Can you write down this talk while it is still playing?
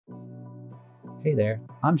Hey there,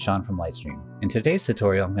 I'm Sean from Lightstream. In today's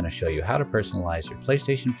tutorial, I'm going to show you how to personalize your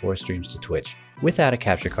PlayStation 4 streams to Twitch without a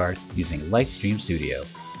capture card using Lightstream Studio.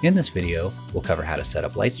 In this video, we'll cover how to set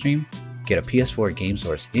up Lightstream, get a PS4 game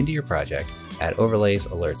source into your project, add overlays,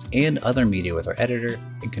 alerts, and other media with our editor,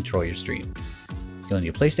 and control your stream. You'll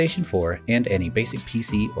need a PlayStation 4 and any basic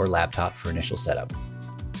PC or laptop for initial setup.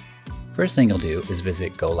 First thing you'll do is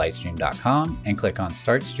visit golightstream.com and click on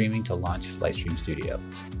Start Streaming to launch Lightstream Studio,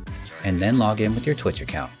 and then log in with your Twitch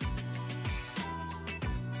account.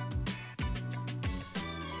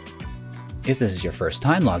 If this is your first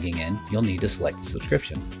time logging in, you'll need to select a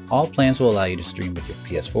subscription. All plans will allow you to stream with your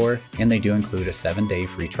PS4, and they do include a 7-day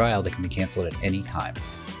free trial that can be canceled at any time.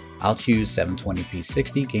 I'll choose 720p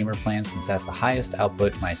 60 gamer plan since that's the highest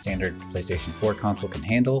output my standard PlayStation 4 console can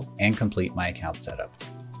handle, and complete my account setup.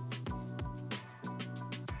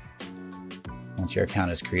 Once your account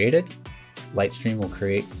is created, Lightstream will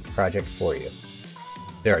create a project for you.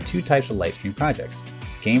 There are two types of Lightstream projects,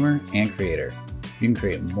 gamer and creator. You can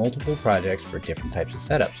create multiple projects for different types of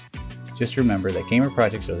setups. Just remember that gamer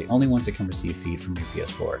projects are the only ones that can receive feed from your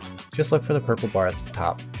PS4. Just look for the purple bar at the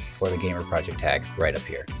top or the gamer project tag right up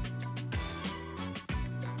here.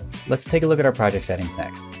 Let's take a look at our project settings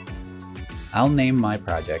next. I'll name my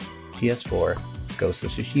project PS4 Ghost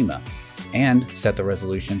of Tsushima and set the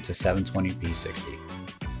resolution to 720p 60.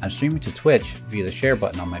 I'm streaming to Twitch via the share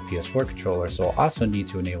button on my PS4 controller, so I'll also need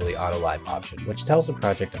to enable the auto live option, which tells the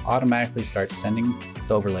project to automatically start sending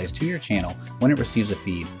the overlays to your channel when it receives a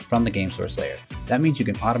feed from the game source layer. That means you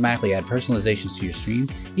can automatically add personalizations to your stream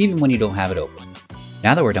even when you don't have it open.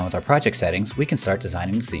 Now that we're done with our project settings, we can start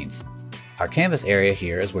designing the scenes. Our canvas area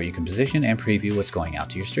here is where you can position and preview what's going out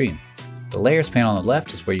to your stream. The layers panel on the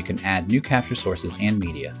left is where you can add new capture sources and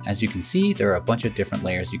media. As you can see, there are a bunch of different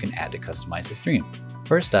layers you can add to customize the stream.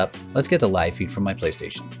 First up, let's get the live feed from my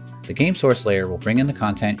PlayStation. The game source layer will bring in the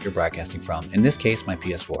content you're broadcasting from, in this case my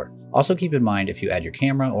PS4. Also keep in mind if you add your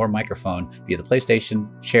camera or microphone via the PlayStation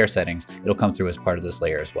share settings, it'll come through as part of this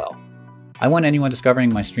layer as well. I want anyone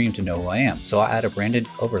discovering my stream to know who I am, so I'll add a branded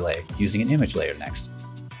overlay using an image layer next.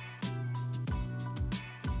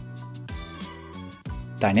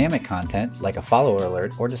 Dynamic content, like a follower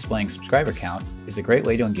alert or displaying subscriber count, is a great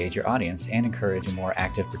way to engage your audience and encourage a more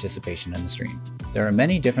active participation in the stream. There are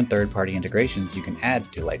many different third-party integrations you can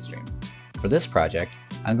add to Lightstream. For this project,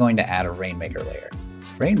 I'm going to add a Rainmaker layer.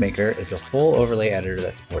 Rainmaker is a full overlay editor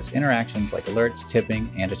that supports interactions like alerts,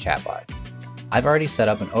 tipping, and a chatbot. I've already set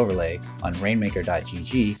up an overlay on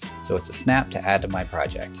rainmaker.gg, so it's a snap to add to my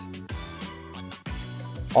project.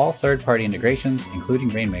 All third-party integrations, including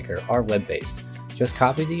Rainmaker, are web-based. Just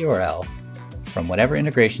copy the URL from whatever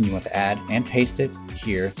integration you want to add and paste it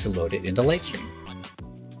here to load it into Lightstream.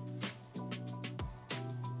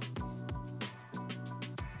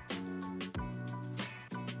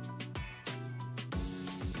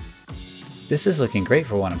 This is looking great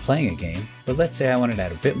for when I'm playing a game, but let's say I wanted to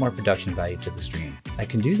add a bit more production value to the stream. I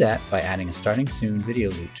can do that by adding a starting soon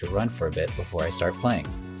video loop to run for a bit before I start playing.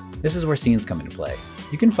 This is where scenes come into play.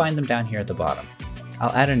 You can find them down here at the bottom.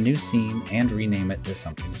 I'll add a new scene and rename it to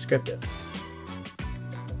something descriptive.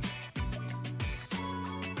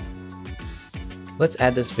 Let's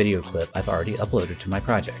add this video clip I've already uploaded to my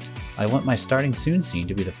project. I want my starting soon scene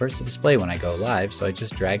to be the first to display when I go live, so I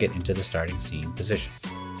just drag it into the starting scene position.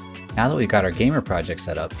 Now that we've got our gamer project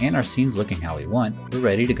set up and our scenes looking how we want, we're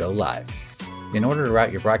ready to go live. In order to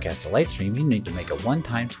route your broadcast to Lightstream, you need to make a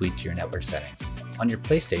one-time tweak to your network settings. On your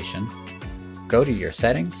PlayStation, go to your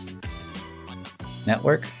settings,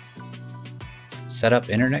 network, set up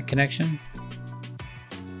internet connection,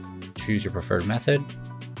 choose your preferred method,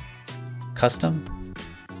 custom,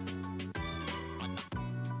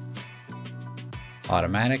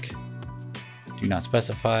 automatic, do not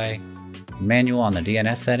specify, manual on the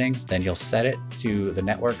DNS settings, then you'll set it to the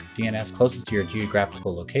network DNS closest to your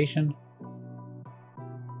geographical location.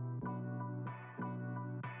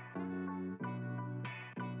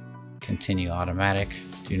 Continue automatic,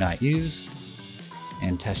 do not use,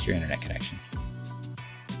 and test your internet connection.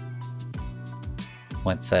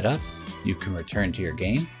 Once set up, you can return to your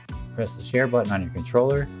game, press the share button on your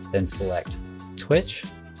controller, then select Twitch,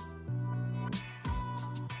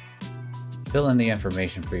 fill in the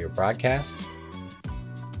information for your broadcast,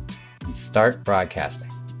 and start broadcasting.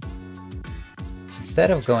 Instead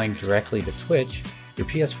of going directly to Twitch, your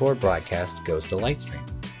PS4 broadcast goes to Lightstream,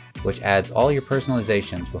 which adds all your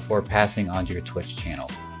personalizations before passing onto your Twitch channel.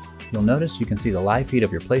 You'll notice you can see the live feed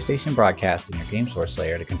of your PlayStation broadcast in your game source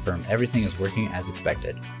layer to confirm everything is working as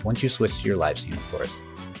expected, once you switch to your live scene, of course.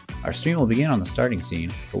 Our stream will begin on the starting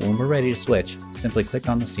scene, but when we're ready to switch, simply click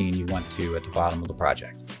on the scene you want to at the bottom of the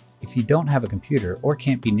project. If if you don't have a computer or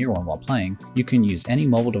can't be near one while playing, you can use any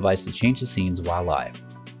mobile device to change the scenes while live.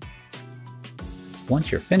 Once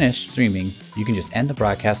you're finished streaming, you can just end the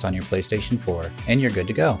broadcast on your PlayStation 4 and you're good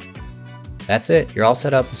to go. That's it, you're all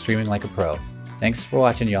set up and streaming like a pro. Thanks for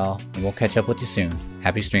watching, y'all, and we'll catch up with you soon.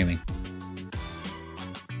 Happy streaming.